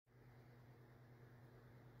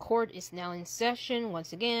Court is now in session.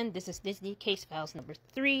 Once again, this is Disney Case Files number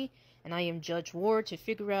 3, and I am Judge Ward to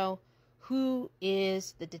figure out who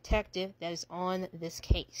is the detective that is on this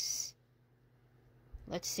case.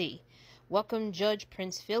 Let's see. Welcome, Judge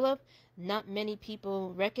Prince Phillip. Not many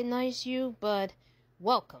people recognize you, but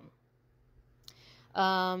welcome.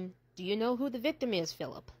 Do you know who the victim is,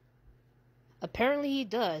 Phillip? Apparently he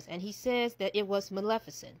does, and he says that it was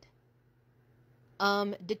Maleficent.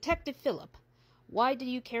 Detective Phillip, why do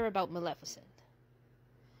you care about Maleficent?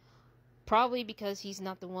 Probably because he's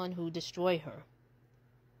not the one who destroyed her.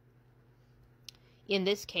 In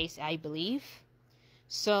this case, I believe.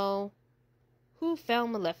 So, who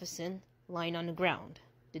found Maleficent lying on the ground?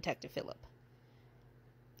 Detective Phillip.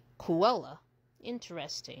 Cruella.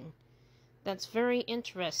 Interesting. That's very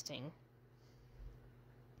interesting.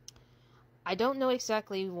 I don't know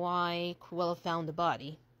exactly why Cruella found the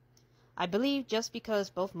body. I believe just because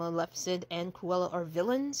both Maleficent and Cruella are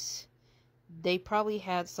villains, they probably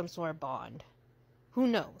had some sort of bond. Who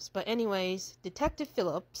knows? But anyways, Detective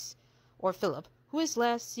Phillip, who is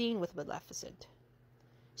last seen with Maleficent?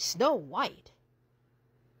 Snow White.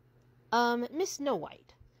 Miss Snow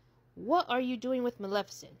White, what are you doing with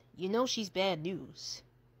Maleficent? You know she's bad news.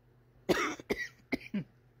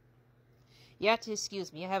 You have to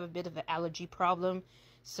excuse me. I have a bit of an allergy problem,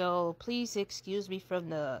 so please excuse me from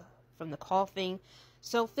the coughing.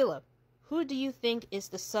 So, Phillip, who do you think is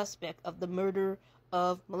the suspect of the murder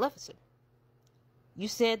of Maleficent? You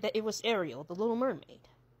said that it was Ariel, the Little Mermaid.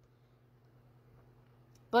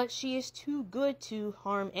 But she is too good to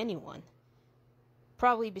harm anyone.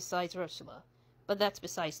 Probably besides Ursula. But that's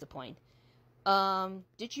besides the point.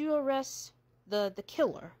 Did you arrest the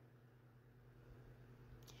killer?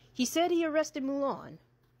 He said he arrested Mulan.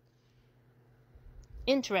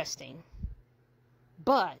 Interesting.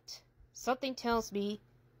 But something tells me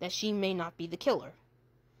that she may not be the killer.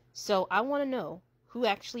 So I want to know who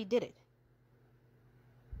actually did it.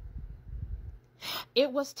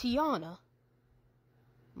 It was Tiana.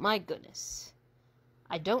 My goodness.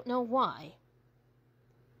 I don't know why.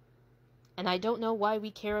 And I don't know why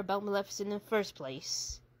we care about Maleficent in the first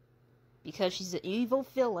place. Because she's an evil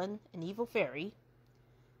villain, an evil fairy.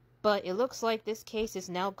 But it looks like this case is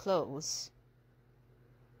now closed.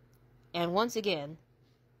 And once again,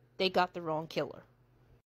 they got the wrong killer.